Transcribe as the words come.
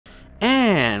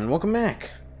and welcome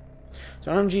back to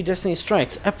RMG Destiny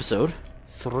Strikes Episode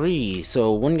 3.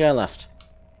 So, one guy left.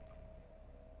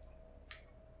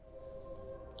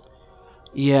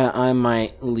 Yeah, I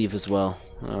might leave as well.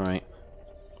 Alright.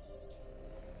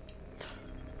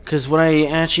 Because what I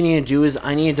actually need to do is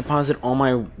I need to deposit all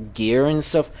my gear and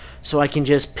stuff so I can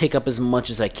just pick up as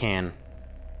much as I can.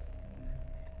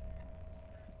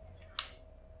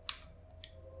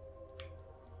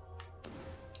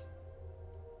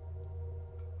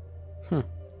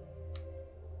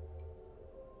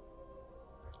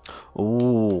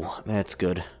 Ooh, that's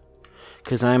good.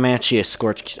 Because I'm actually a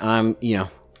scorched... you know...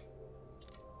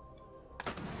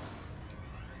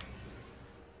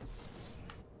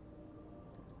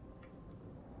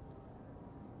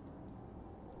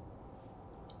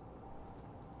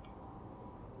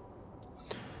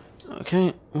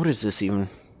 Okay, what is this even?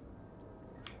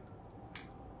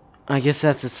 I guess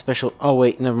that's a special... Oh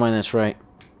wait, never mind, that's right.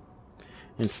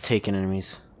 It's taken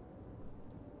enemies.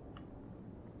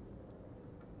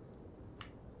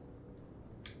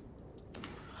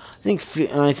 I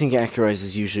think Accurize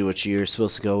is usually what you're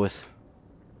supposed to go with.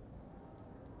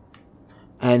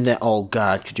 And that... Oh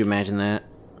god, could you imagine that?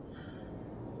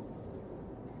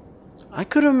 I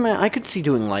could see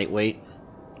doing lightweight.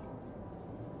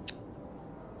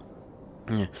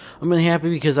 Yeah. I'm really happy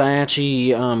because I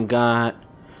actually got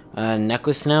a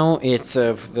necklace now. It's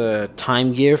of the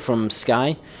time gear from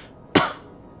Sky.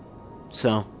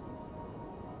 So,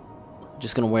 I'm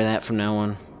just gonna wear that from now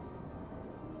on.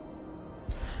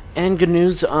 And good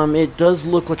news, it does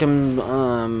look like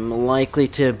I'm likely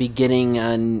to be getting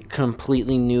a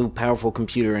completely new powerful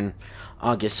computer in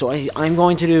August. So I'm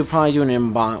going to probably do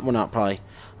an well, not probably.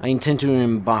 I intend to do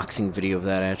an unboxing video of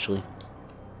that actually.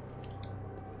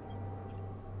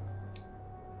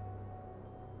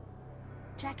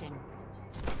 Checking.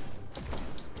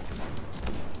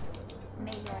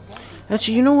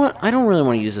 Actually, you know what? I don't really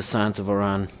want to use the Science of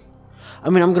Iran. I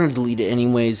mean, I'm going to delete it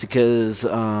anyways because,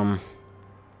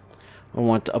 I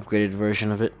want the upgraded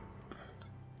version of it.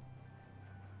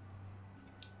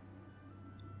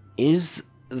 Is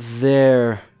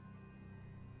there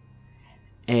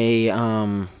a,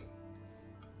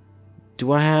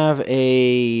 do I have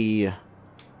a...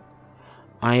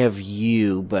 I have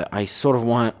you, but I sort of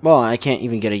want... Well, I can't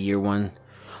even get a year one.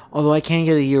 Although I can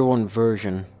get a year one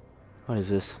version. What is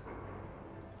this?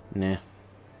 Nah.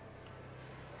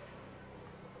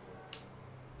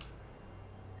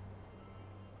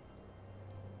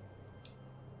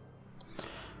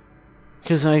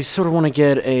 Because I sort of want to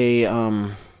get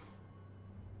a,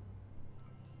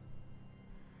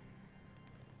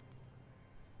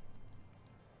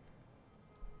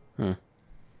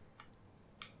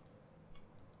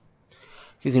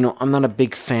 Because, you know, I'm not a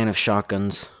big fan of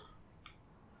shotguns.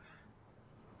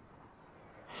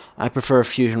 I prefer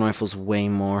fusion rifles way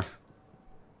more.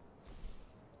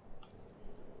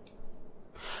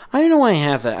 I don't know why I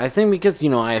have that. I think because, you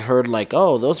know, I heard, like,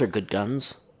 oh, those are good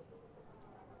guns.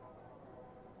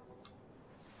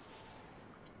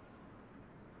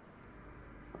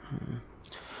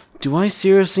 Do I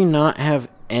seriously not have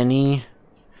any...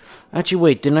 Actually,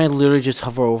 wait, didn't I literally just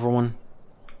hover over one?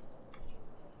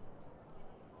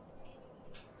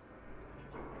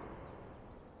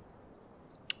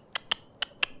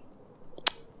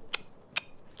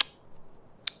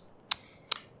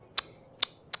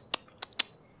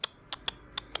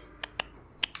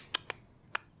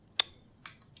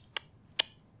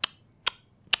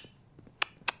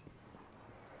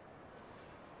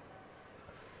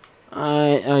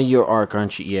 You're Arc,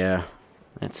 aren't you? Yeah.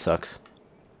 That sucks.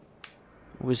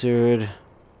 Wizard.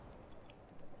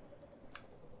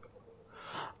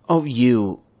 Oh,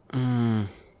 you.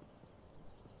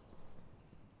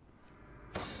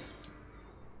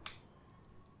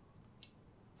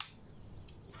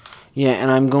 Yeah,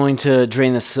 and I'm going to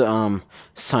drain this,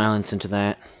 silence into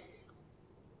that.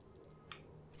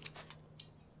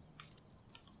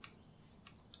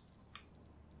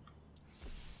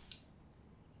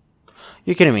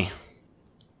 You're kidding me.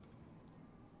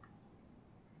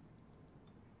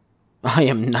 I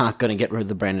am not gonna get rid of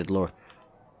the branded lore.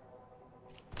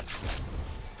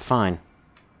 Fine.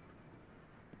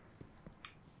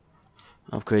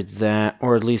 Upgrade that,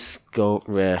 or at least go...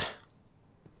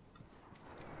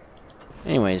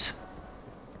 Anyways.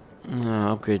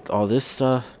 Upgrade all this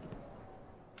stuff.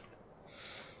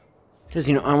 Because,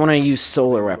 you know, I want to use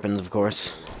solar weapons, of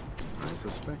course. I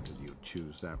suspected you'd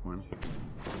choose that one.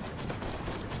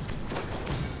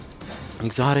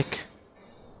 Exotic?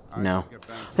 No.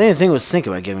 I didn't think was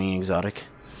thinking about giving me exotic.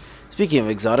 Speaking of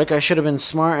exotic, I should have been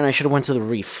smart and I should have went to the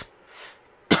reef.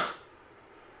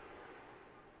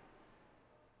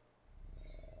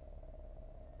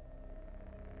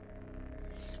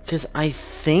 Because I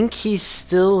think he's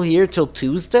still here till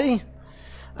Tuesday?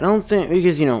 I don't think...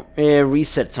 Because, you know,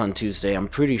 reset's on Tuesday. I'm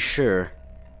pretty sure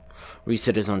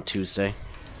reset is on Tuesday.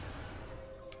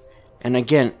 And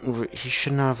again, he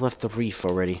should not have left the reef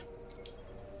already.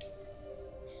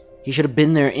 He should have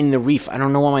been there in the reef. I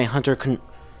don't know why my hunter couldn't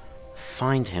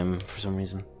find him for some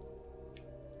reason.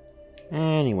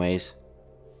 Anyways.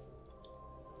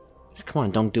 Just come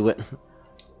on, don't do it.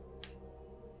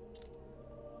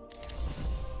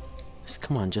 Just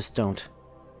come on, just don't.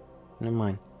 Never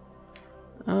mind.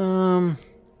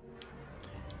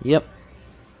 Yep.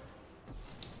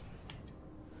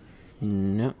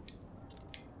 No.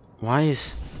 Why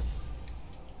is...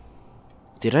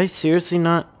 Did I seriously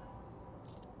not...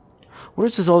 What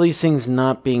is with all these things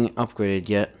not being upgraded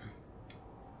yet?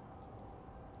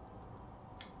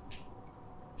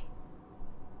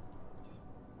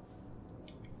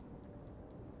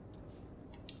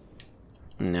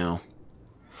 No.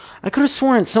 I could have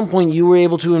sworn at some point you were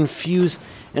able to infuse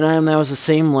an item that was the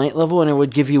same light level and it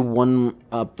would give you one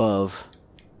above.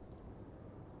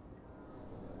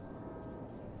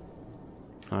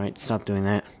 Alright, stop doing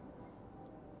that.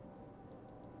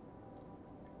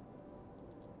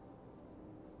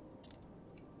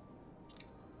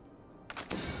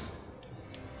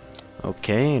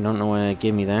 Okay, I don't know why it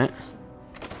gave me that.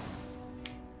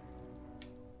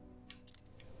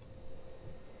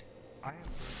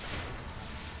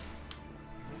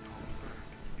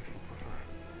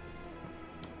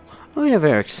 Oh, yeah,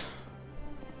 Eric's.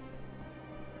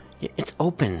 Yeah, it's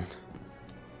open.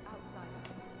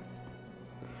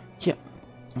 Yeah,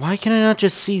 why can I not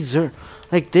just see Zer?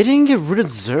 Like, they didn't get rid of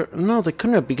Zer. No, they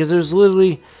couldn't have, because there's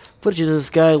literally footage of this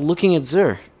guy looking at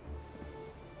Zer.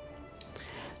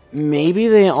 Maybe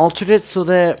they altered it so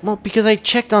that... Well, because I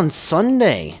checked on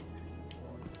Sunday.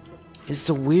 It's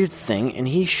a weird thing, and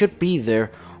he should be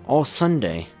there all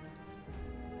Sunday.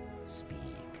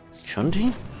 Shouldn't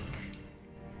he?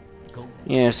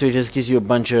 Yeah, so he just gives you a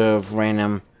bunch of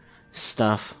random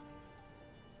stuff.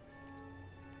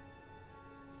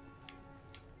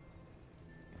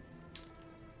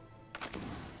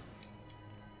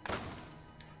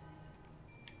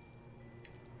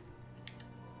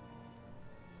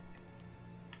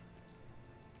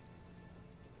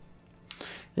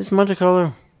 Is Monte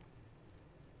Carlo?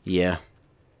 Yeah.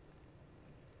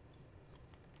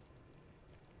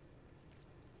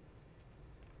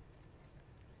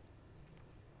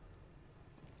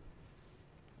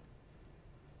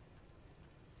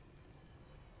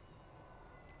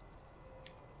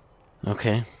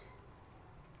 Okay.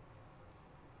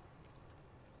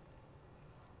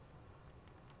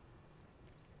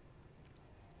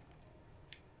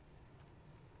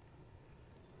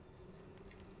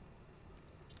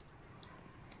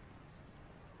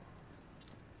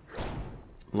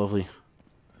 Lovely.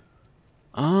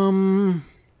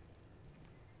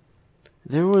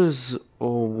 There was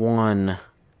one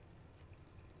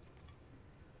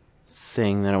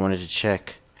thing that I wanted to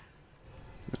check.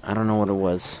 I don't know what it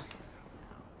was.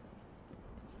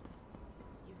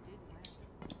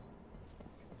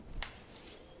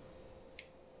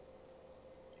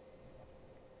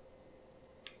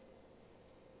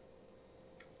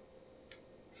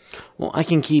 Well, I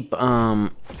can keep,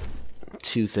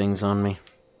 two things on me.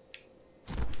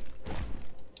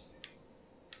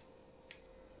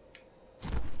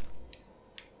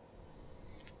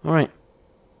 Alright.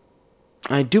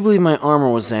 I do believe my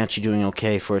armor was actually doing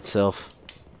okay for itself.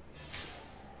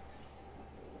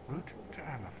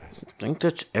 I think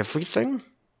that's everything?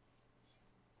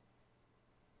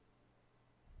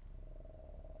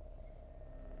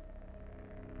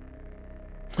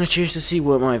 I'm curious to see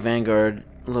what my Vanguard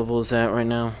level is at right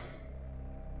now.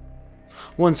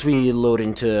 Once we load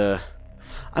into...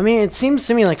 I mean, it seems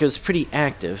to me like it was pretty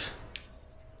active.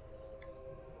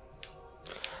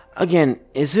 Again,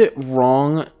 is it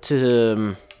wrong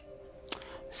to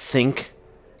think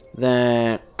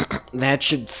that that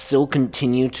should still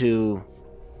continue to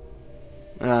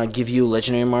give you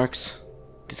legendary marks?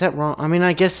 Is that wrong? I mean,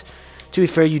 I guess, to be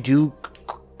fair, you do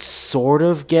sort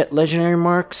of get legendary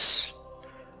marks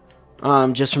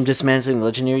just from dismantling the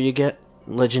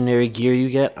legendary gear you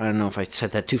get. I don't know if I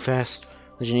said that too fast.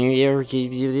 Legendary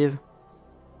gear.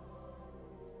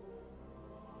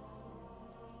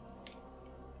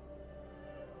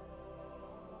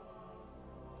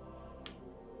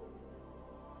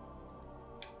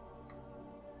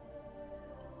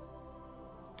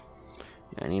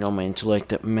 I need all my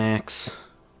intellect at max.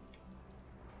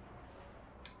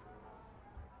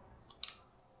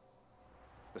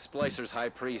 The Splicer's High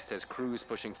Priest has crews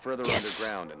pushing further Yes.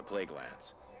 underground in the Plague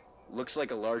Lands. Looks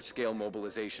like a large-scale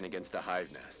mobilization against a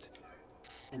hive nest.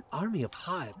 An army of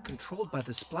Hive controlled by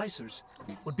the Splicers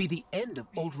would be the end of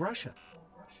old Russia.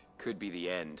 Could be the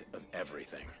end of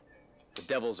everything. The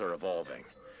devils are evolving.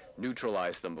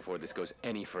 Neutralize them before this goes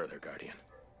any further, Guardian.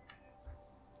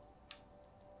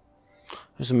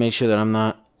 Just to make sure that I'm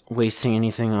not wasting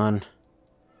anything on...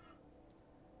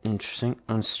 Interesting.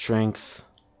 On strength.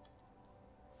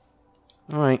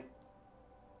 Alright.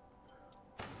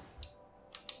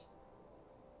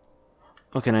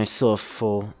 Okay, and I still have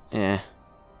full... Eh.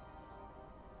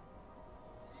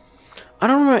 I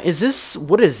don't remember... Is this...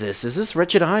 What is this? Is this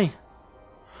Wretched Eye?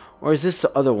 Or is this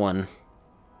the other one?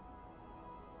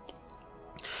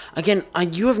 Again,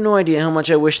 you have no idea how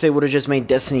much I wish they would have just made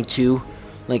Destiny 2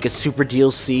 like a super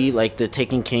DLC, like the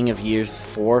Taken King of Year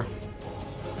 4.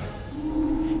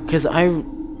 Because that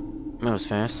was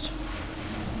fast.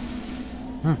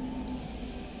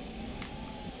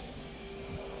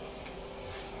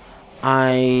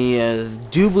 I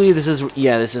do believe this is...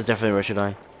 Yeah, this is definitely Wretched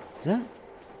Eye. Is that...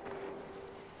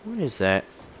 What is that?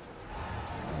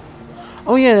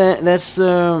 Oh yeah, that's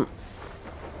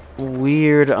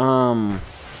weird, what?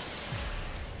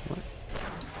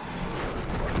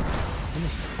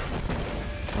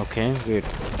 Okay, weird.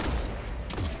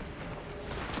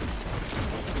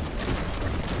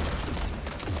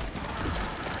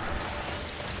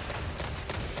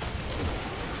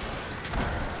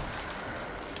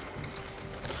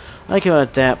 I like how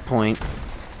at that point...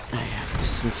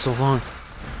 It's been so long.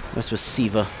 Mess with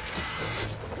Siva.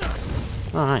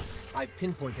 Oh, hi. I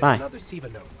pinpointed Bye. another Siva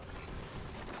node.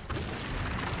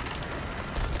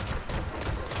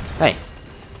 Hey.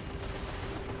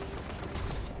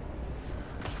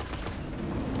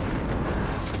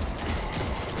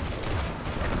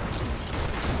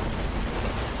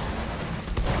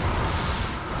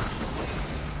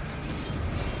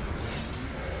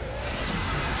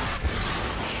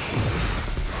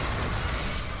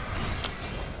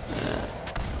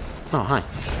 Oh, hi.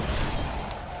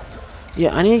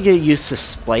 Yeah, I need to get used to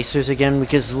splicers again,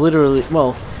 because literally,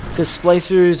 well, because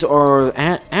splicers are,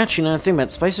 actually, now I think about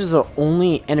it, splicers are the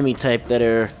only enemy type that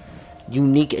are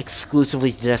unique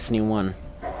exclusively to Destiny 1.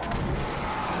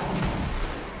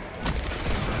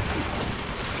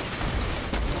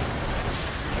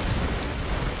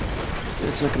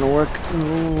 It's not gonna work.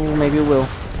 Ooh, maybe it will.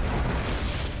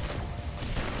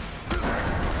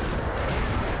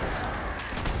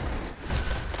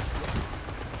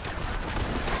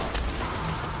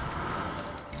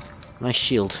 Nice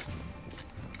shield.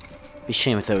 Be a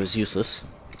shame if that was useless.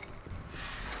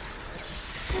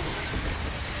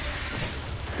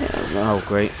 Yeah, oh,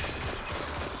 great.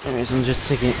 Anyways, I'm just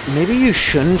thinking, maybe you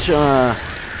shouldn't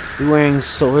be wearing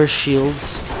solar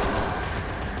shields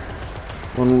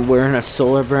when wearing a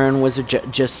solar burn wizard.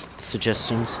 Just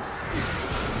suggestions.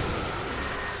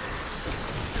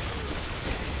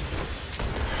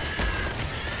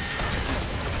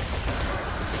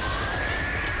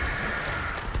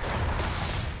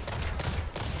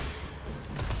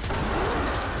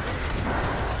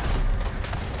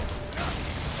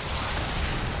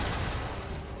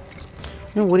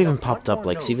 You know, what even popped up,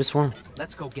 like Siva Swarm?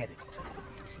 Let's go get it.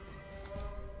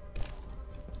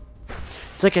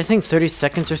 It's like, I think 30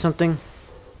 seconds or something.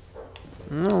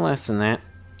 No less than that.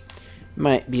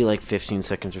 Might be like 15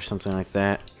 seconds or something like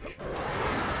that.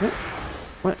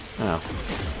 What? Oh.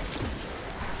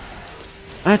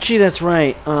 Actually, that's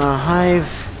right.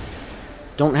 Hive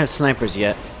don't have snipers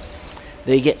yet.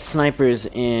 They get snipers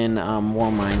in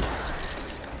Warmind.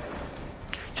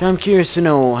 So I'm curious to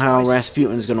know how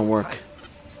Rasputin's gonna work.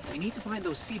 We need to find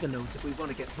those Siva nodes if we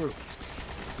want to get through.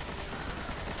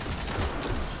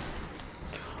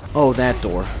 Oh, that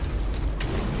door.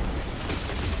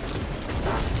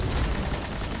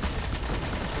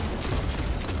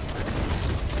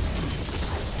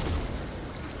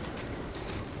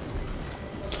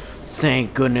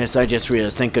 Thank goodness, I just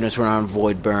realized, thank goodness we're on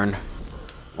Void Burn.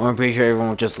 Or I'm pretty sure everyone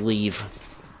will just leave.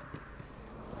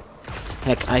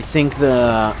 Heck, I think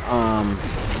the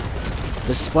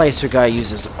Splicer guy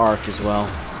uses Arc as well.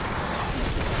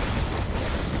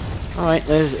 Alright,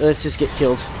 let's just get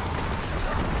killed.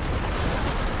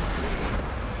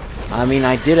 I mean,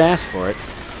 I did ask for it.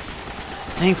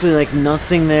 Thankfully, like,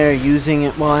 nothing there using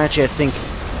it. Well, actually, I think...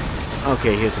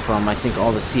 Okay, here's the problem. I think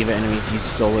all the Siva enemies use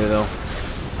solar, though.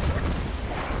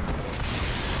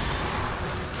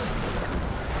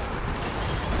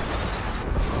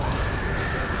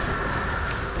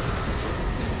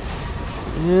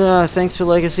 Yeah, thanks for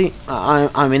Legacy.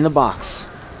 I'm in the box.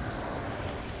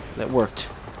 That worked.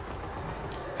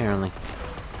 Apparently.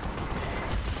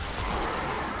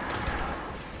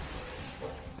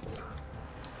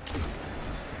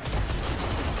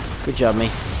 Good job, me.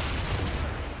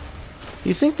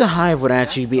 You think the Hive would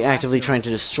actually be actively trying to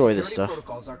destroy this Security stuff?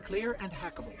 protocols are clear and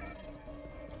hackable.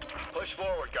 Push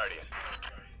forward, Guardian.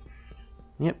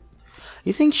 Yep.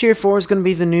 You think Tier 4 is going to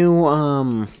be the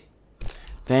new,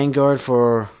 Vanguard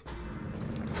for...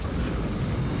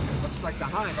 Looks like the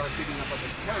Hive aren't giving up on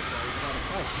this territory without a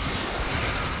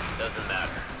fight. Doesn't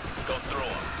matter. Go through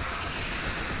them.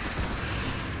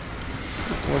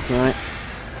 Working on it.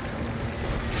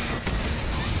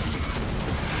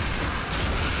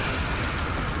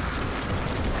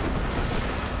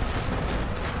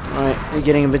 Alright, we're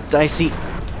getting a bit dicey.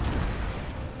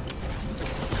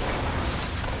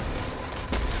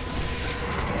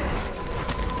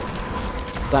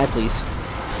 Die, please.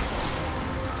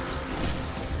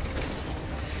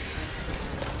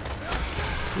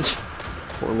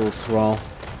 Poor little thrall.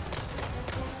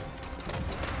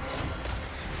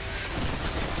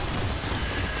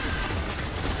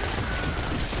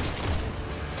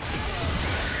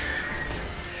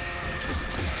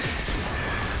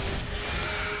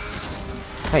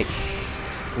 Hey,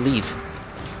 leave.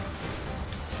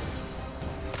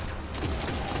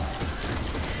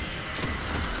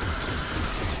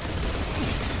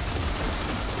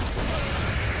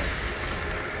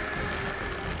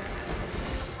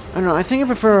 I don't know, I think I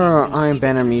prefer Iron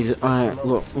Banner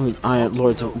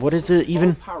Lords. What is it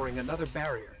even? Powering another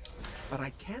barrier, but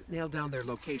I can't nail down their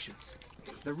locations.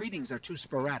 The readings are too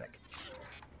sporadic.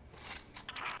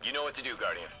 You know what to do,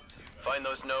 Guardian. Find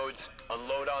those nodes,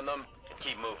 unload on them, and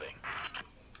keep moving.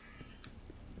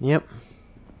 Yep.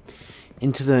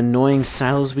 Into the annoying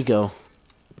silos we go.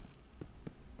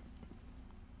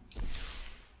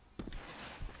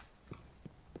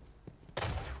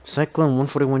 Cyclone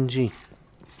 141G.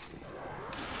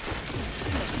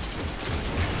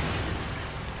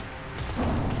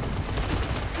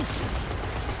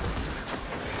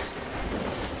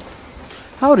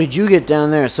 How did you get down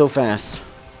there so fast?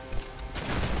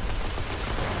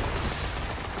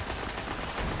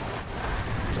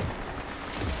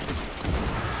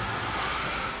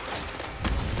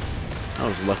 I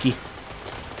was lucky.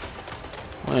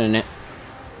 Wasn't it?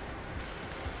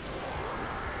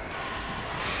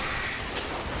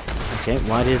 Okay,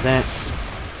 why did that?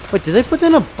 Wait, did they put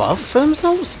in a buff for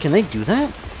themselves? Can they do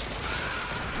that?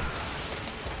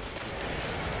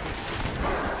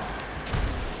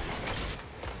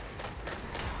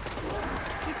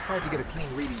 It's hard to get a clean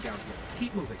reading down here.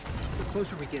 Keep moving. The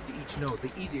closer we get to each node,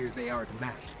 the easier they are to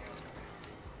match.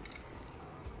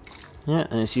 Yeah,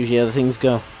 and it's usually how things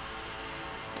go.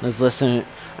 Let's listen.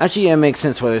 Actually, yeah, it makes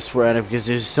sense why they're sporadic because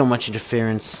there's so much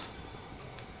interference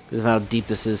because of how deep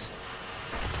this is.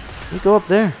 You go up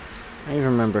there. I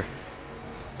remember.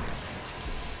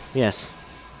 Yes.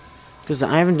 Because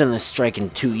I haven't done this strike in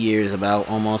 2 years, about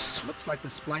almost. Looks like the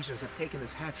splicers have taken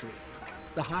this hatchery.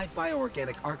 The Hive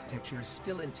bioorganic architecture is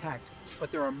still intact,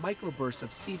 but there are microbursts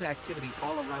of SIVA activity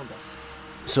all around us.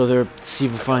 So they're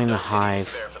sievifying the Hive.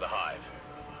 Spare for the Hive.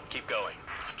 Keep going.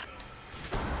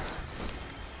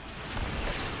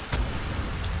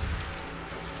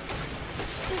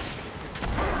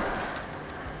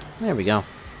 There we go.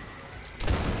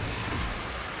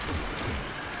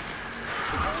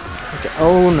 Okay.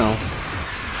 Oh no.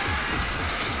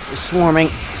 They're swarming.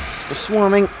 They're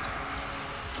swarming.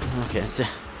 Okay. Is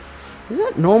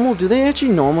that normal? Do they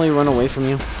actually normally run away from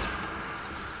you?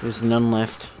 There's none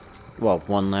left. Well,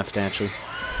 one left actually.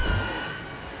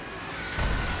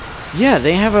 Yeah,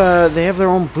 they have their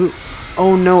own boot.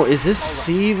 Oh no, is this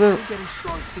Siva?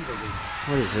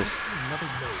 What is this?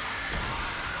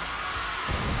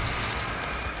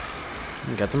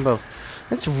 I got them both.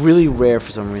 That's really rare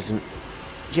for some reason.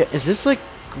 Yeah, is this like...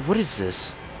 What is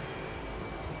this?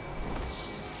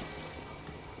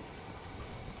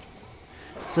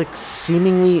 It's like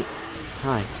seemingly...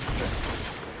 Hi.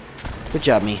 Good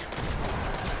job, me.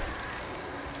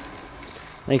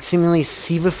 Like seemingly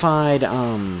Sivified,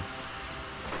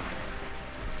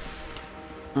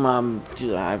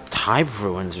 Hive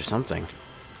ruins or something.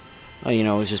 Oh, you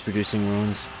know, it was just producing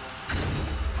ruins.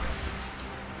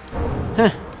 Huh.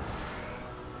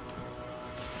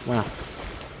 Wow.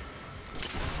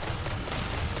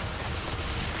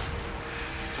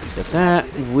 Let's get that.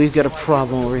 We've got a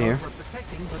problem over here.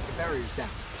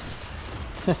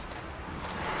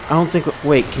 I don't think...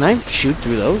 Wait, can I shoot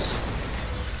through those?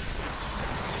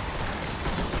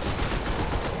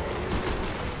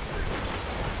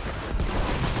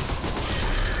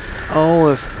 Oh,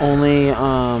 if only,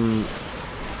 I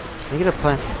get a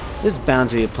this is bound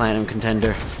to be a platinum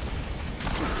contender.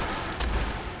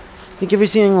 I think every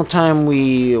single time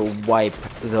we wipe,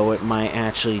 though, it might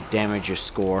actually damage your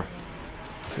score.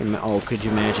 Oh, could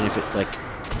you imagine if it, like...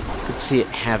 Could see it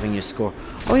having your score.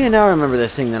 Oh yeah, now I remember the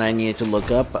thing that I needed to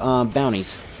look up.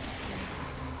 Bounties.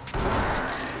 You're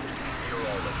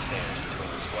all that stands between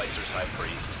the Splicers High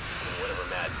Priest and whatever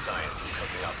mad science is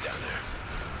cooking up down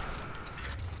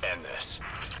there. End this.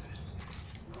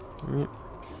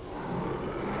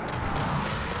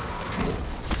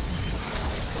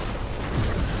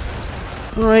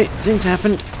 Alright, things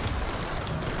happened.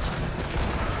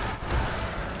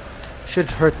 Should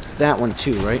hurt that one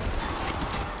too, right?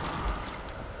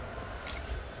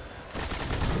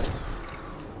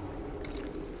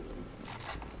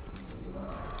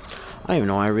 I don't even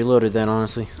know why I reloaded that,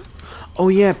 honestly. Oh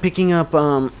yeah, picking up,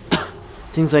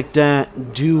 things like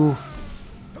that do...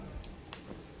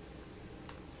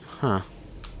 Huh.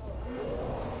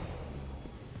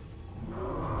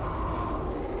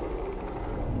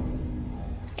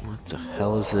 What the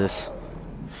hell is this?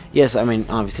 Yes, I mean,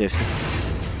 obviously I've seen...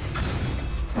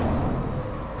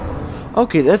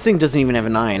 Okay, that thing doesn't even have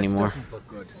an eye anymore. Doesn't look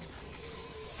good.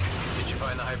 Did you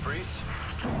find the High Priest?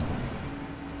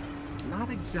 Not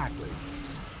exactly.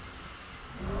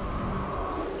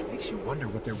 Makes you wonder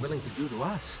what they're willing to do to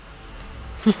us.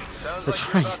 Sounds That's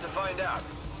like you're right. about to find out.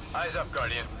 Eyes up,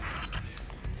 Guardian.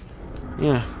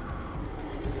 Yeah.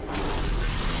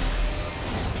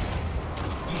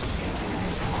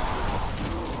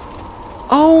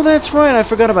 Oh, that's right, I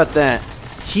forgot about that.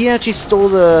 He actually stole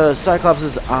the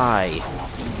Cyclops' eye.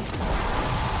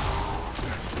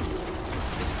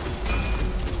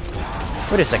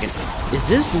 Wait a second. Is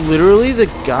this literally the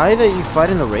guy that you fight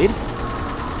in the raid?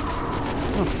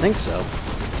 I don't think so.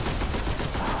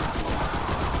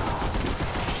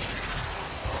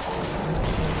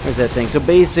 There's that thing. So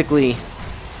basically,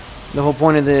 the whole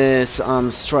point of this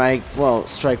strike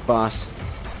boss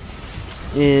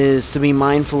is to be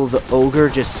mindful of the ogre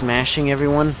just smashing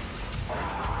everyone,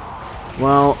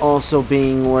 while also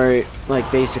being where, like,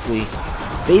 basically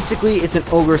it's an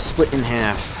ogre split in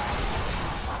half.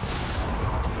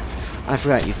 I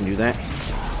forgot you can do that.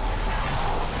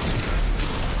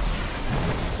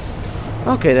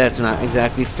 Okay, that's not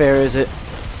exactly fair, is it?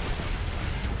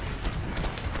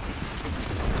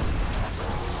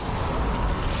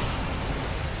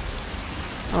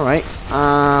 Alright,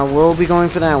 we'll be going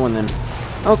for that one then.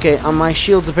 Okay, my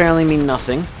shields apparently mean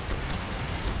nothing.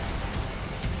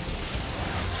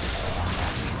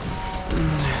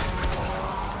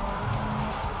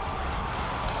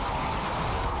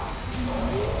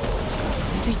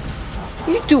 What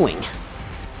are you doing?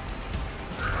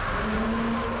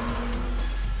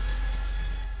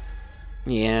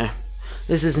 Yeah,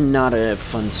 this is not a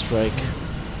fun strike.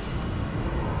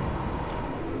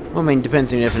 Well, I mean,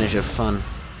 depends on your definition of fun.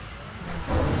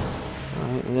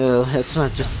 Let's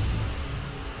not just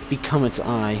become its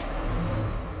eye.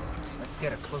 Let's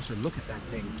get a closer look at that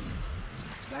thing.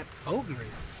 That ogre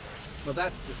is... Well,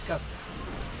 that's disgusting.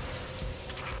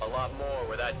 A lot more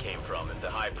where that came from if the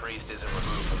High Priest isn't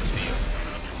removed from the field.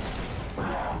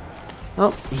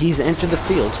 Oh, he's entered the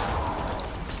field.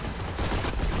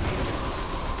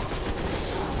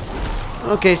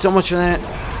 Okay, so much for that.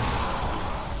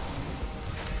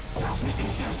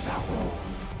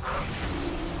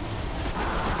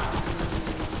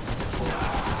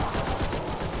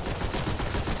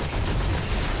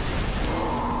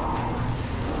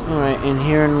 Alright, and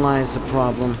herein lies the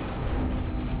problem.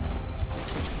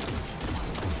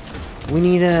 We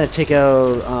need to take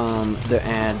out the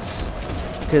ads,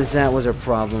 because that was our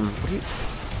problem. What do you...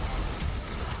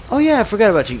 Oh yeah, I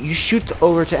forgot about you. You shoot the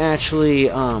ogre to actually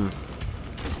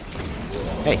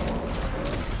hey,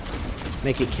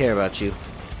 make it care about you.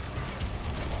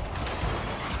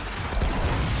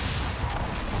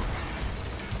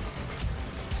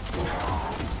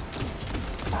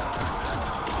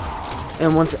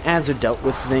 And once ads are dealt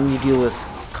with, then you deal with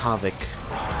Kavik.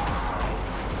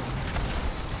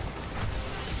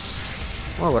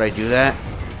 Why would I do that?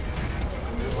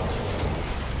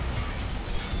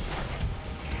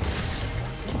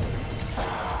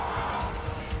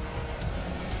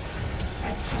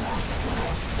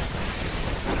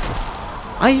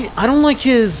 I don't like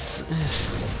his...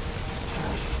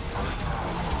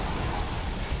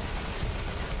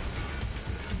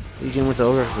 You dealing with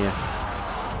ogre? Yeah.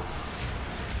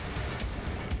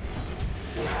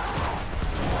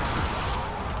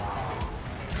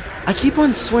 I keep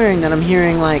on swearing that I'm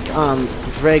hearing, like,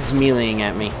 dregs meleeing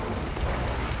at me.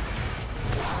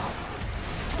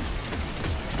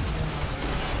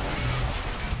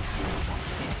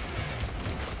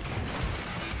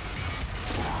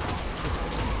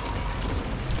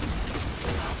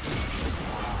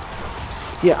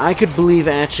 Yeah, I could believe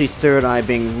actually Third Eye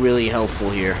being really helpful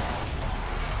here.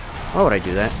 Why would I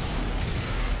do that?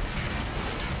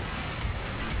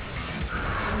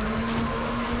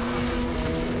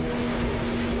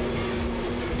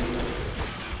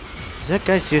 Is that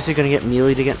guy seriously gonna get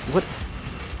meleeed again? What?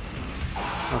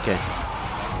 Okay.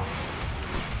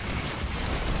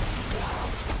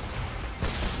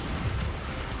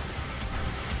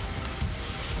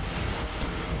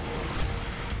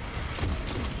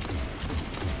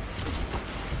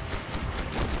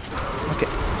 Okay.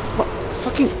 What?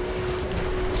 Fucking...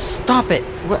 Stop it!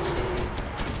 What?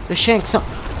 The shanks...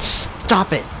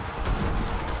 Stop it!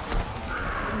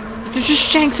 There's just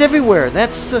shanks everywhere!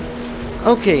 That's...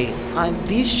 Okay,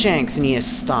 these shanks need to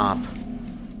stop.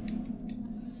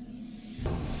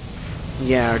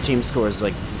 Yeah, our team score is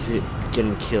like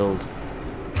getting killed.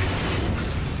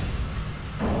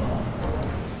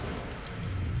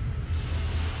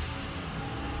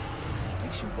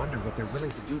 Makes you wonder what they're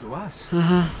willing to do to us.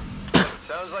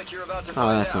 Sounds like you're about to Oh,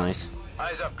 find that's out. nice.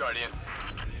 Eyes up, Guardian.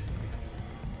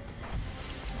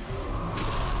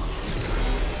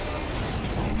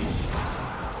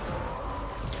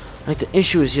 Like, the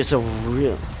issue is just a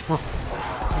real... Well,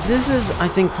 this is, I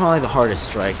think, probably the hardest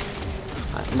strike.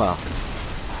 Well...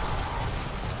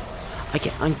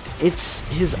 it's...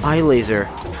 His eye laser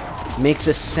makes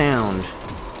a sound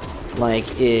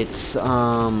like it's,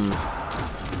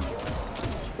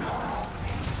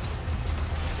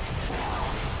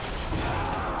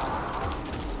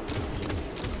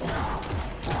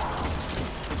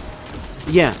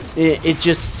 Yeah, it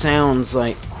just sounds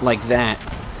like that,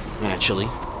 actually.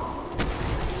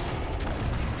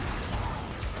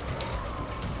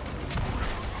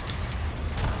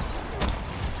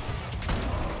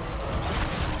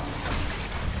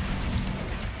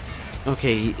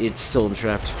 Okay, it's still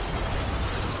entrapped.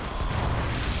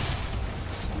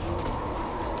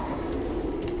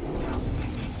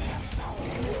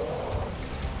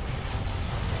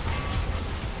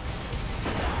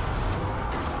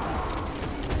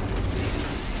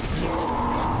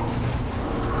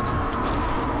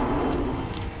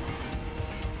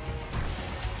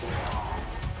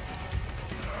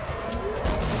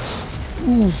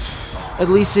 Oof. At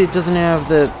least it doesn't have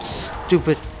the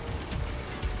stupid...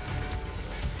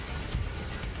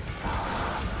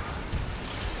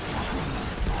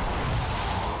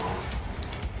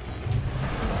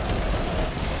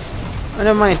 Oh,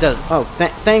 never mind, it does. Oh,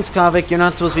 thanks, Kavik. You're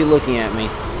not supposed to be looking at me.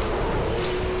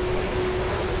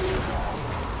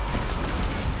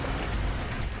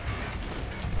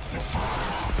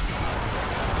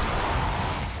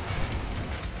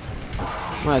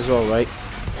 Might as well, right?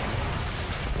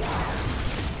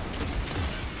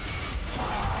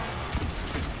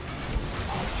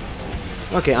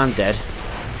 Okay, I'm dead.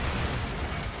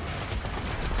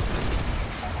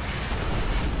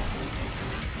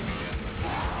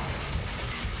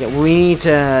 Yeah, we need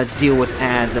to deal with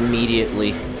ads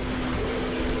immediately.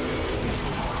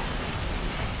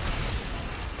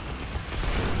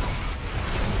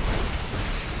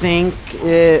 Think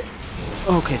it...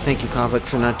 Okay, thank you, Kavik,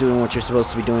 for not doing what you're supposed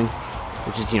to be doing.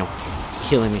 Which is, you know,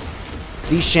 killing me.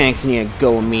 These shanks need to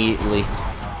go immediately.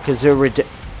 Because they're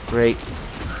great.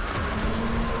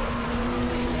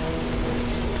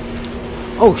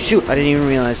 Oh, shoot, I didn't even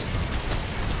realize.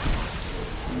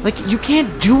 Like, you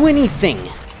can't do anything.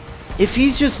 If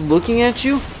he's just looking at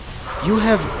you, you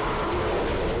have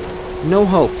no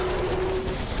hope.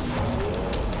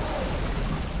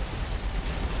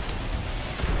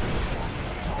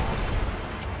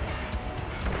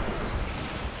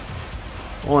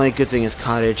 Only good thing is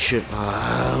Cottage should...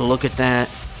 look at that.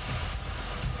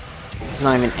 It's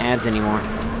not even ads anymore.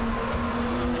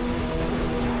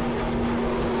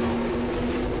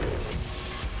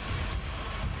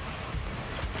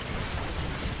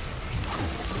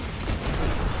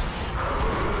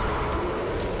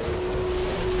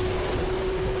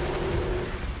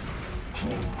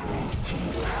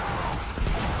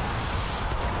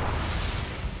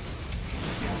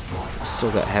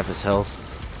 Still got half his health.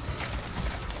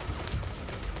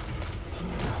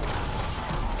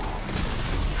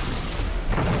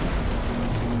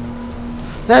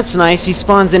 That's nice. He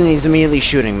spawns in and he's immediately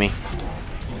shooting me.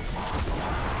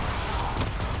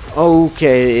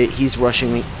 Okay, he's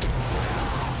rushing me.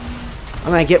 I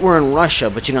mean, I get we're in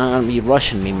Russia, but you're not gonna be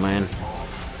rushing me, man.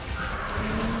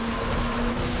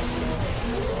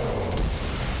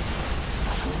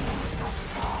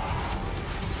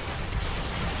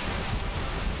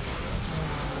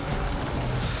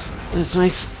 That's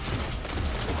nice.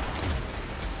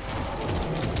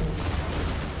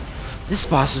 This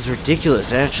boss is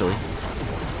ridiculous, actually.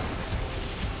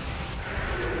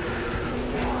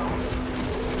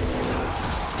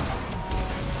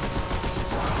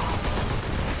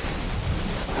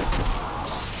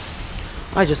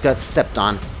 I just got stepped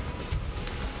on.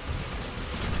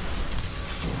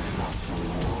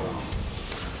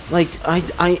 Like,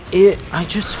 I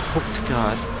just hope to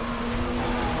God.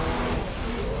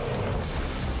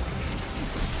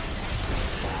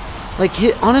 Like,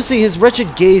 honestly, his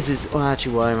wretched gaze is... Oh,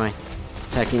 actually, why am I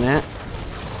attacking that?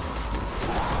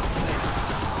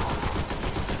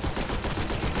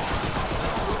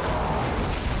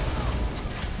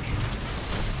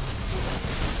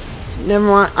 Never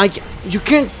mind. You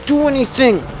can't do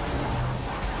anything.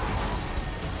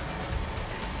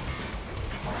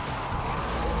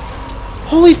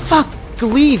 Holy fuck!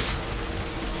 Leave.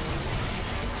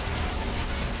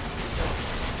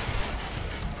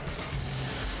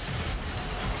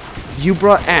 You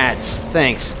brought ads.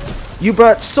 Thanks. You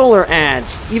brought solar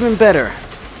ads. Even better.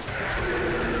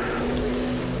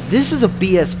 This is a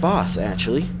BS boss,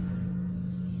 actually.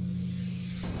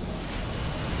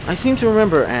 I seem to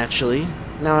remember, actually.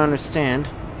 Now I understand.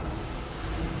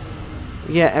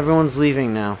 Yeah, everyone's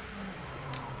leaving now.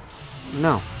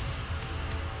 No.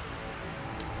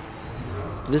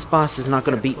 This boss is not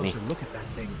going to beat me. Look at that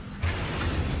thing.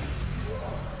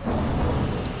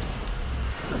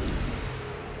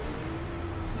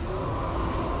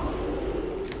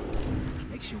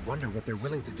 Makes you wonder what they're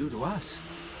willing to do to us.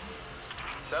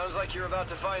 Sounds like you're about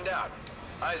to find out.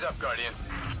 Eyes up, Guardian.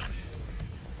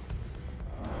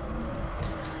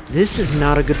 This is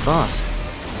not a good boss.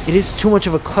 It is too much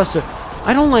of a cluster.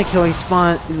 I don't like how he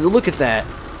spawned. Look at that.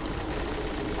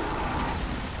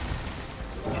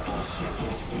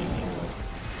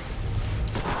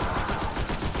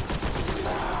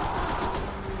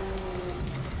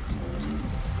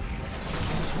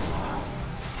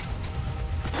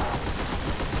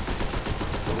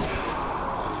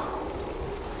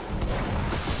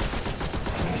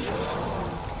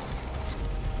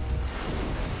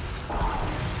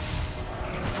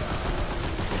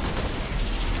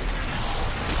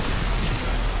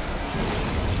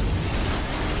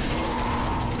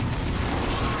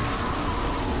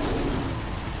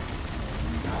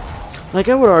 Like,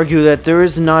 I would argue that there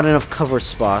is not enough cover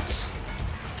spots.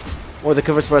 Or the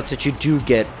cover spots that you do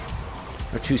get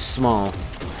are too small.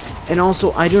 And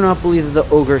also, I do not believe that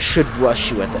the ogre should rush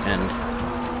you at the end.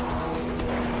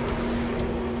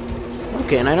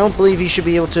 Okay, and I don't believe he should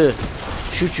be able to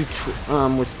shoot you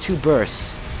with 2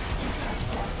 bursts.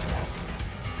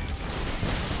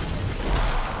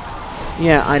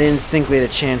 Yeah, I didn't think we had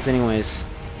a chance anyways.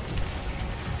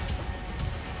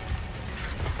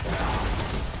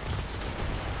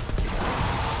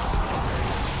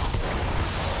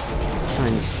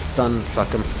 Stun fuck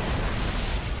him.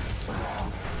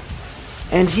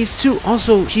 And he's too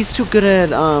good at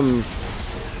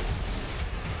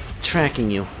tracking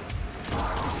you.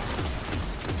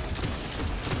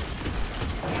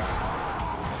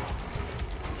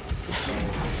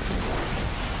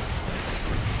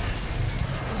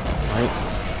 Right.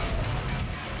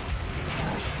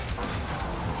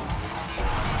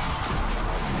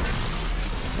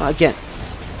 Again.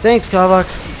 Thanks,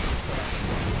 Kavak.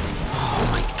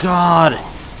 God,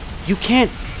 you can't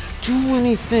do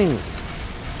anything.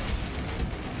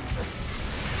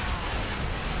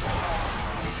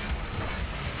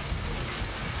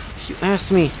 If you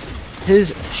ask me,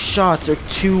 his shots are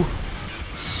too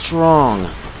strong.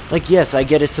 Like, yes, I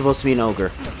get it's supposed to be an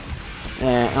ogre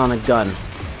on a gun,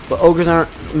 but ogres aren't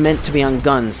meant to be on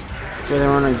guns. So they're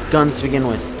on guns to begin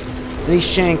with. These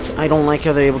shanks, I don't like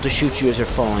how they're able to shoot you as they're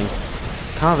falling.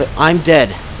 Kavik, I'm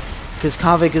dead. Because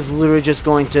Kavik is literally just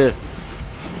going to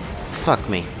fuck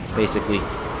me, basically.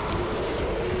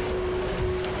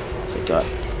 Thank God.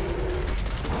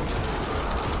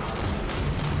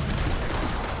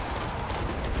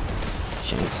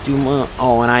 Shanks do more.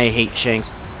 Oh, and I hate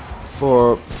Shanks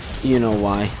for you know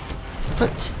why.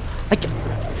 But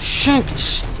Shank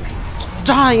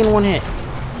die in one hit.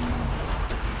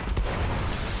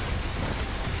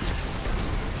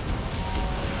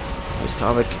 There's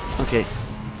Kavik. Okay.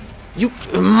 You.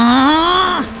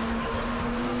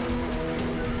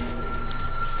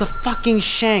 It's the fucking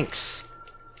Shanks.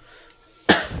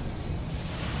 That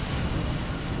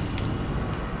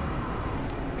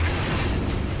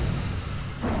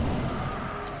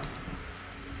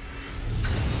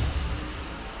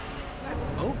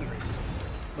ogre is.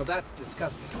 Well, that's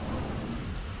disgusting.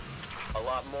 A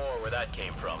lot more where that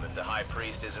came from if the High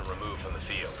Priest isn't removed from the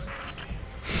field.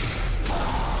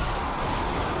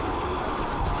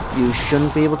 You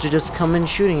shouldn't be able to just come in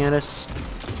shooting at us.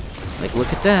 Like,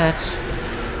 look at that.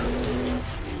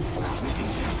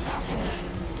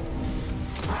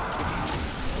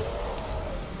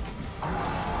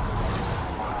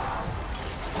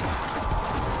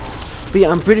 But yeah,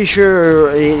 I'm pretty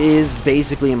sure it is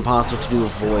basically impossible to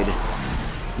avoid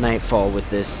Nightfall with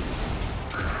this.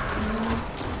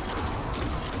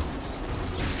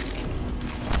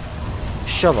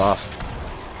 shove off.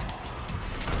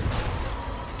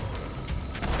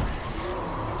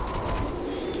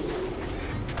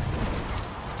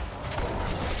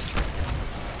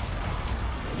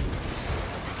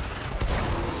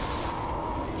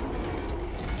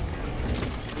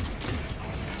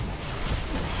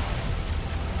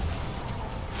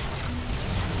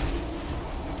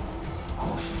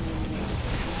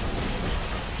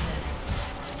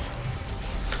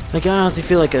 Like, I honestly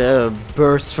feel like a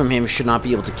burst from him should not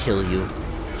be able to kill you.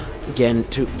 Again,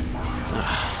 to...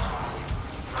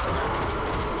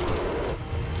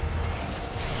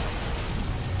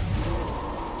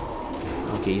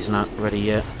 Okay, he's not ready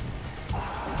yet.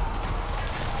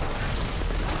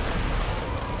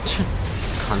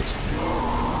 Cunt.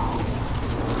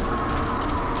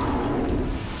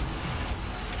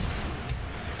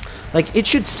 Like, it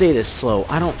should stay this slow.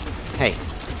 I don't... Hey.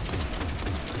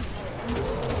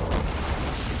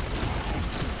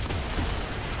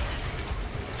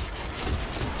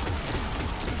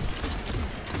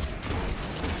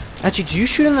 Actually, do you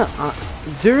shoot in the...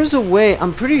 there's a way,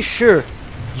 I'm pretty sure,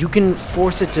 you can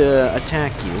force it to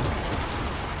attack you.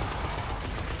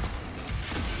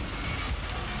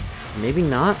 Maybe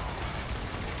not?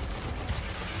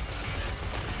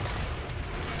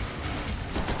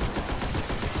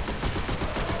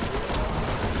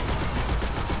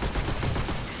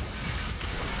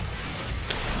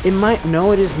 It might...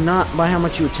 No, it is not by how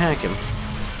much you attack him.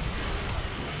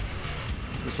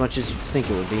 As much as you think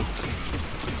it would be.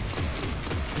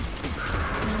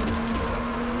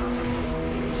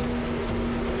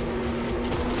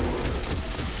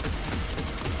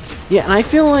 Yeah, and I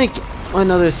feel like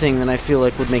another thing that I feel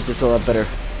like would make this a lot better.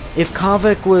 If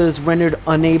Kavik was rendered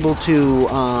unable to,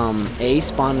 A,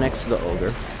 spawn next to the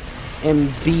ogre, and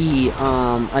B,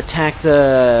 attack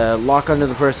the... lock onto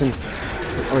the person,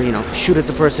 or, you know, shoot at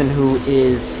the person who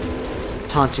is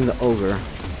taunting the ogre.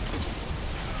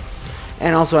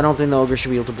 And also, I don't think the ogre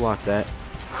should be able to block that.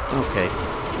 Okay.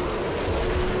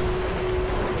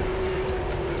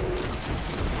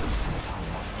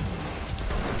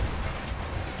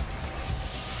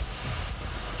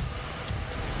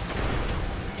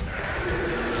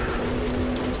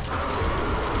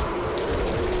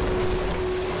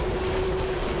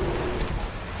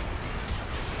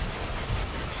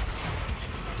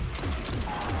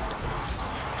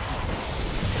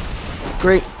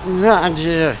 Great. He's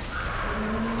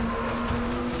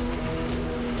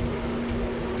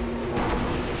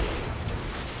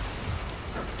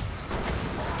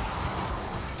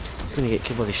gonna get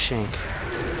killed by the shank.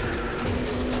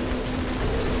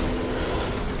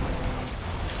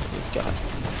 Oh God.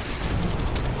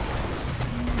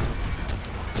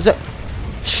 There's that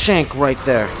shank right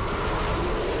there.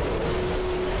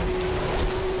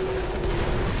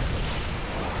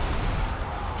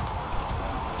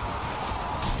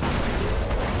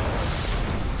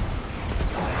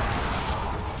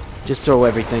 Just throw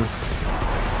everything.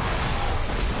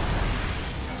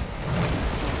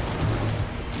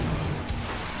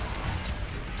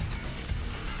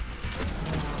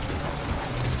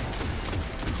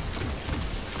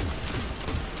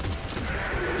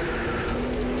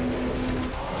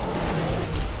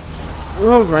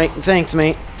 Alright, thanks,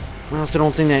 mate. I also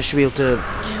don't think that should be able to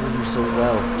kill you so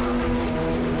well.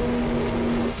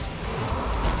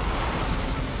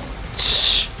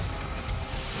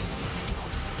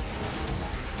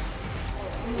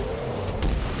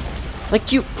 Like,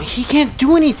 he can't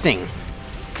do anything!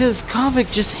 Because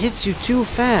Kavik just hits you too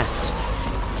fast.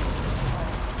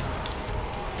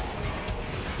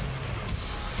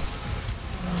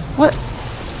 What?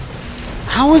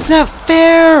 How is that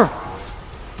fair?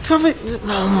 Kavik...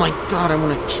 Oh my God, I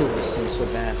want to kill this thing so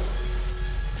bad.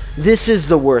 This is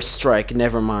the worst strike,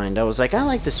 never mind. I was like, I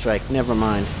like the strike, never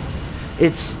mind.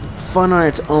 It's fun on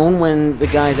its own when the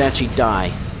guys actually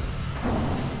die.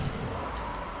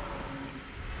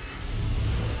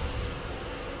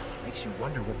 Makes you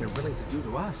wonder what they're willing to do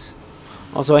to us.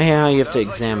 Also, I hear how you have to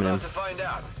examine him. To find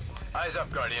out. Eyes up,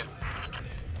 Guardian.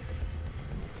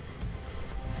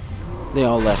 They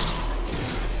all left.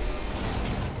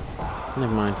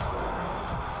 Never mind.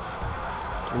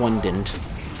 One didn't.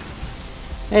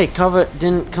 Hey, Cover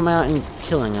didn't come out and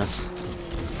killing us.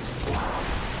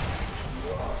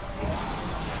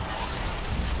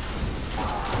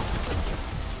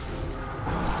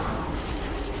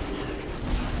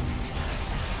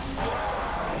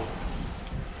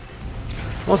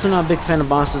 Also not a big fan of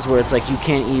bosses where it's like you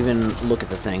can't even look at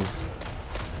the thing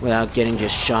without getting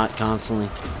just shot constantly.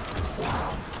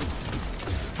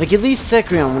 Like at least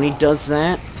Zyphreium, when he does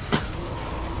that,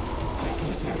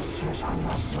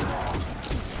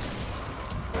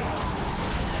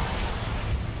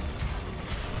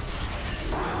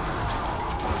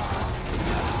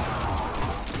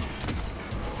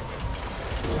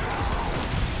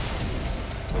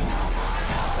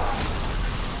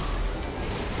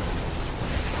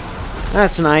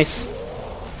 That's nice.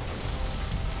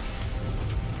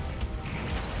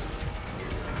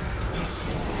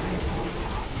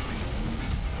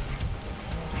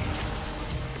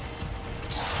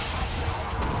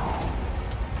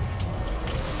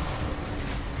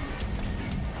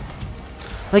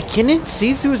 Like, can it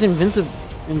see through his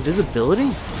invisibility?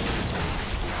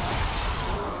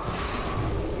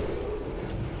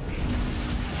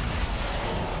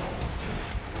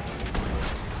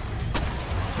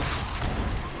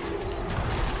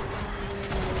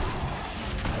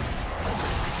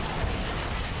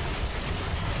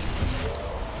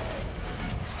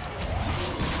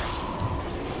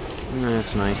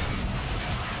 That's nice.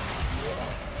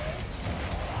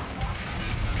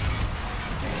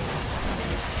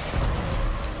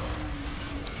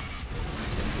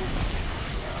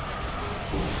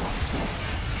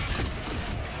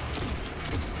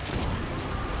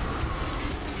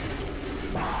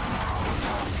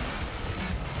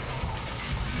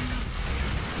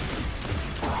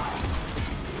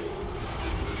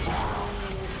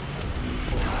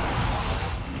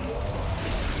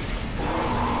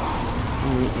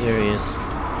 There he is.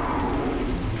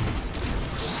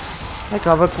 Hi,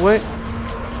 Kavak, what?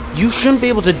 You shouldn't be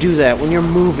able to do that. When you're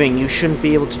moving, you shouldn't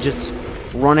be able to just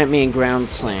run at me and ground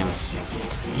slam.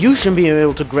 You shouldn't be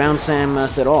able to ground slam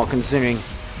us at all, considering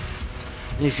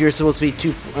if you're supposed to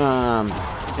be an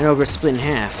ogre split in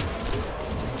half.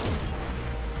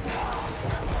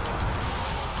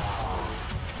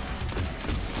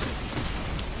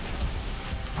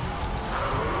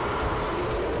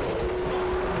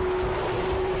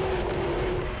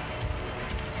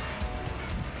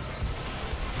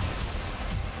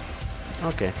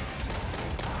 Okay.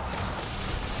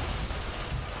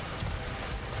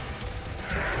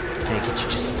 Can't get you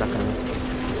just stuck on it.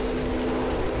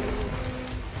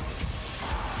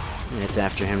 It's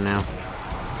after him now.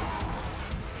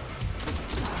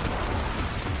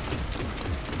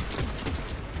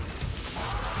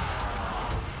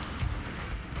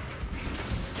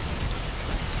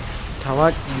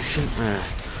 Kavak, you shouldn't.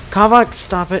 Kavak,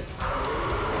 stop it.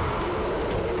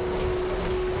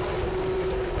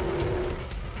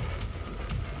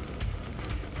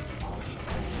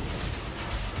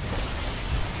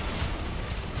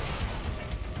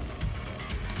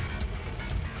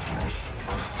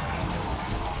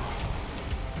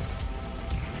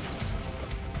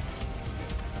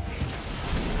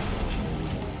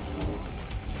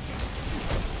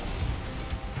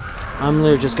 I'm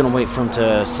literally just gonna wait for him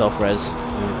to self-res.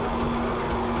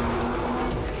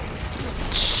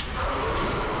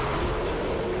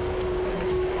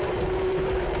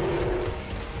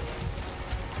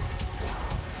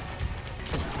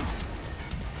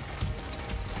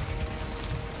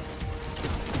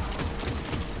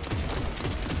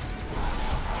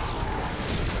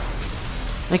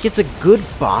 Like, it's a good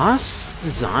boss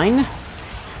design,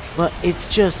 but it's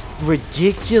just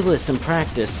ridiculous in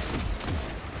practice.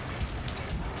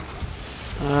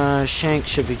 Shank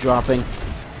should be dropping.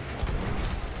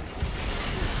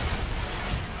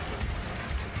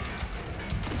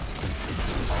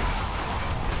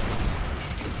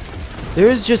 There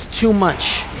is just too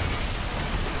much.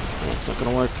 That's not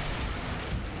gonna work.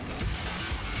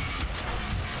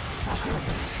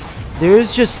 There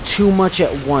is just too much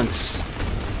at once.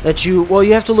 That you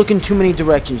have to look in too many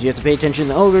directions. You have to pay attention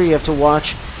to the ogre, you have to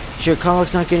watch sure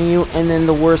Kavak's not getting you, and then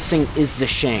the worst thing is the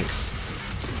shanks.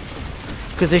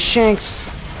 Because the shanks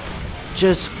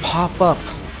just pop up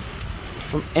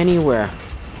from anywhere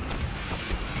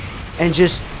and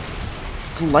just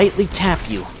lightly tap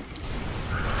you.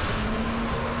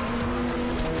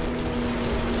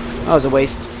 That was a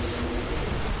waste.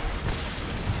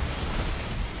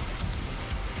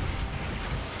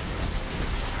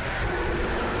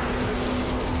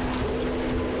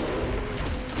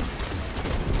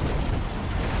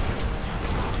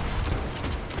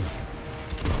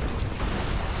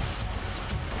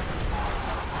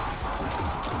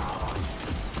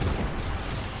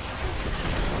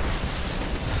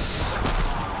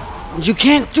 You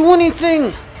can't do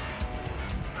anything!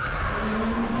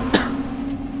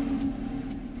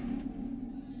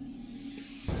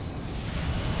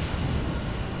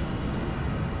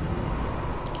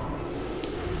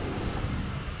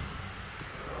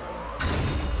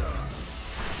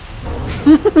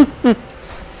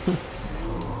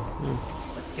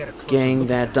 Let's get a closer Getting look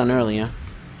that at done earlier.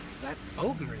 That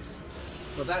ogre is...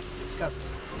 Well, that's disgusting.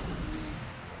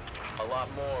 A lot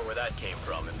more where that came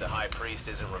from if the High Priest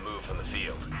isn't removed from the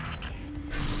field.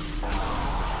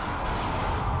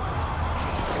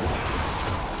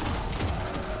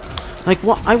 Like,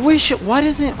 what? I wish it... Why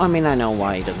doesn't... I mean, I know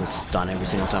why he doesn't stun every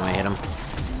single time I hit him.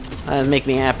 Make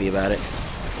me happy about it.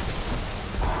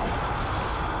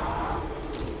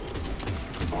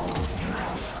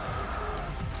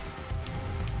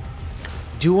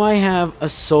 Do I have a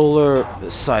solar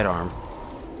sidearm?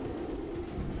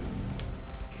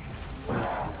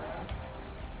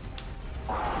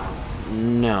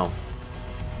 No.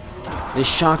 This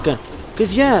shotgun.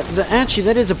 Because, yeah, actually,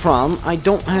 that is a problem. I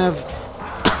don't have...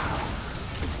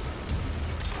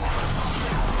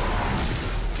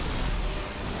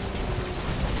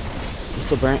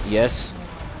 Missile burn? Yes.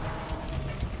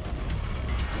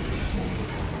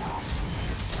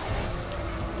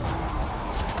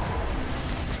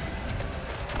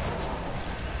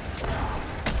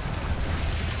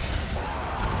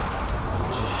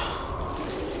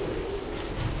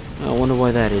 I wonder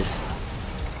why that is.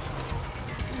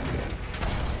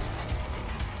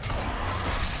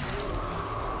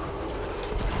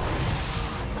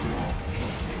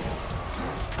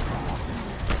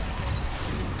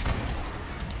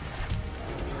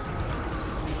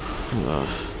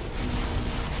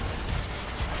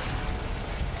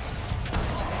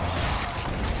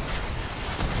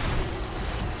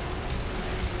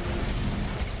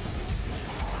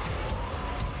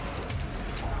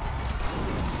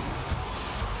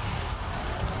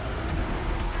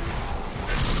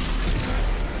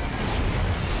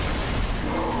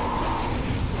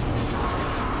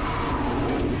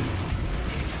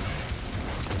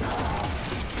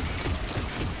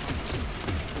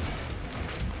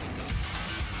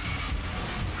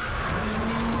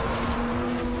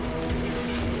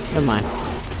 Never mind.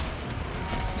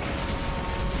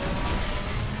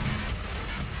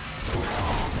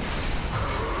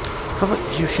 Cover,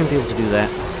 you shouldn't be able to do that.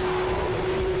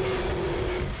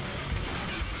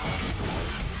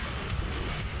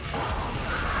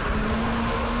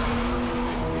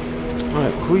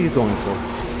 Alright, who are you going for?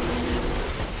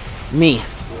 Me.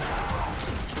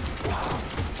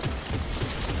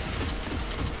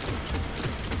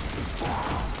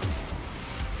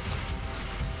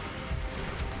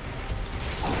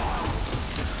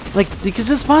 Like, because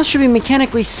this boss should be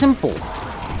mechanically simple.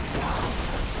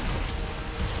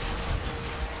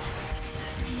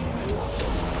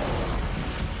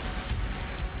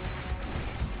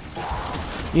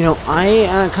 You know,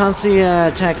 I constantly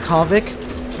attack Kalvik.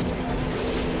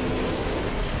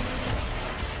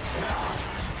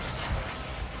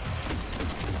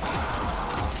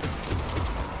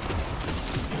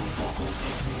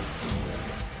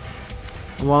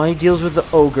 While he deals with the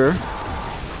ogre.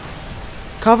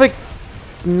 Kalvik,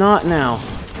 not now.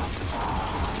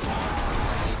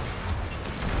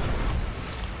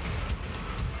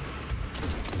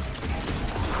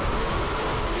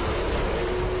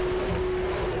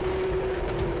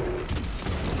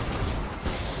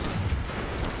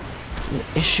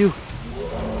 The issue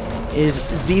is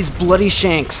these bloody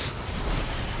shanks.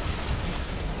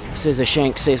 Says a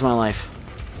shank saves my life.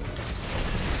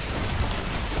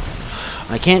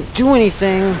 I can't do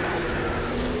anything.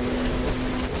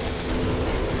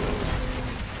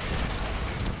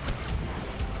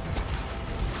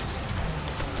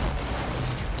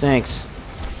 Thanks.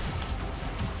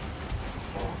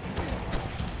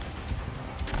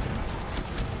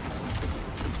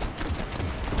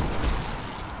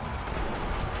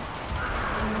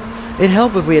 It'd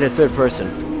help if we had a third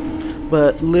person,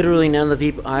 but literally none of the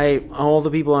people all the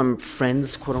people I'm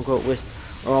friends, quote unquote, with,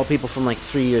 are all people from like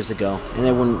 3 years ago, and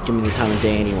they wouldn't give me the time of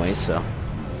day anyway. So.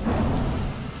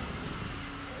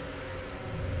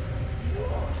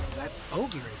 That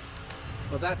ogre is,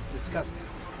 well, that's disgusting.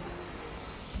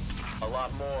 A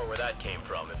lot more where that came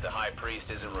from if the High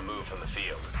Priest isn't removed from the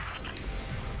field.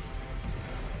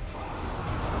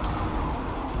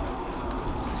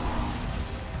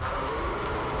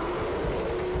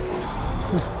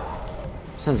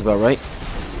 Sounds about right.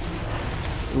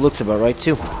 Looks about right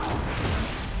too.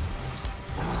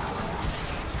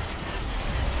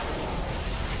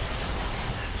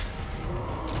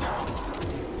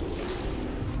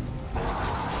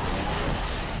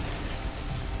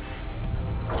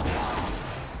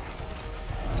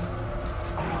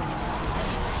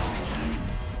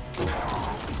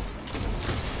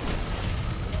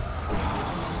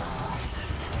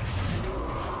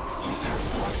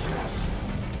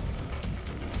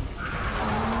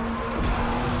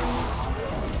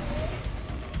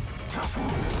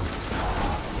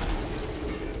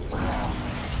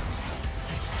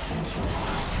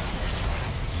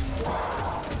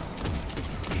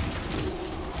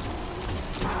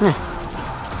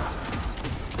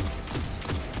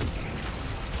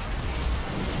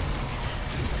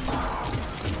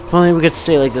 If only we could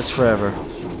stay like this forever.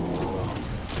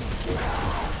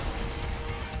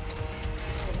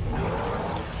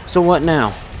 So what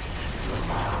now?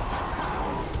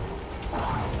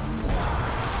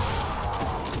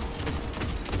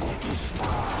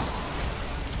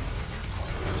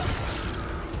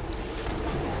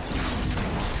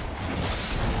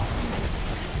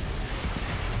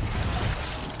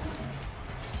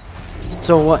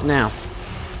 So what now?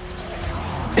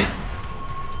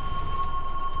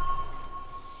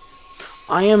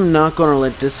 I am not gonna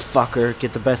let this fucker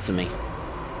get the best of me.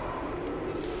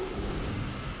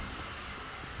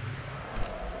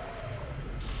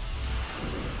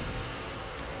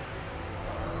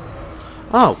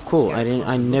 Oh, cool. I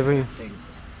never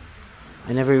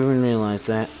even realized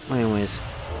that. Anyways.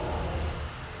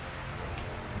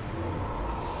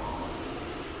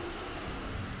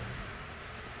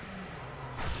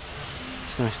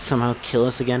 It's gonna somehow kill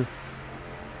us again.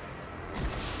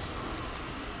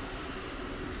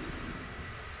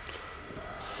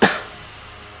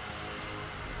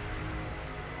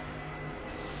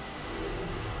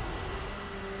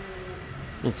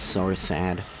 It's so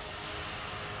sad.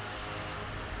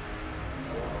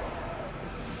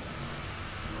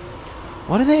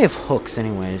 Why do they have hooks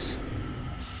anyways?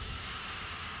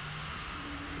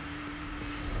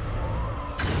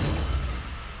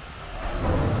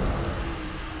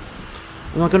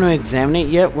 I'm not going to examine it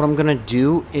yet. What I'm going to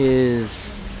do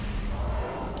is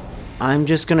I'm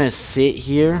just going to sit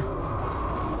here,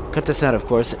 cut this out of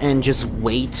course, and just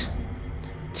wait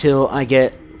till I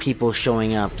get people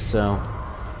showing up. So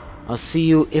I'll see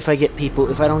you if I get people.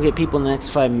 If I don't get people in the next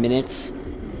 5 minutes,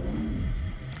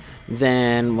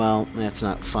 then, well, that's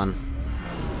not fun.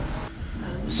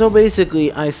 So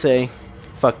basically, I say,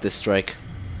 fuck this strike.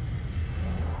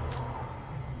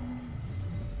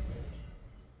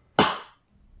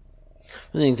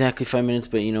 Within exactly 5 minutes,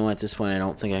 but you know what, at this point I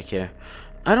don't think I care.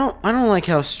 I don't like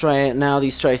how now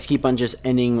these strikes keep on just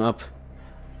ending up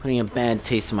putting a bad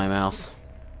taste in my mouth.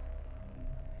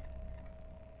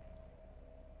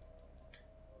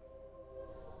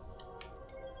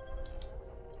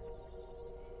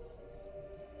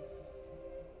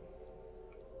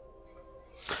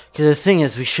 Because the thing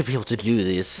is, we should be able to do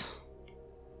this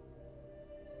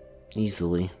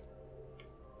easily.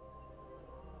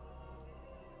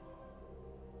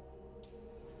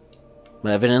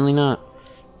 But evidently not.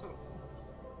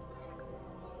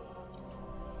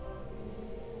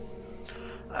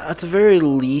 At the very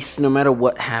least, no matter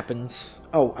what happens...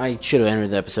 Oh, I should have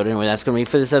ended the episode. Anyway, that's going to be it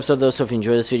for this episode, though. So if you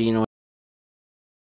enjoyed this video, you know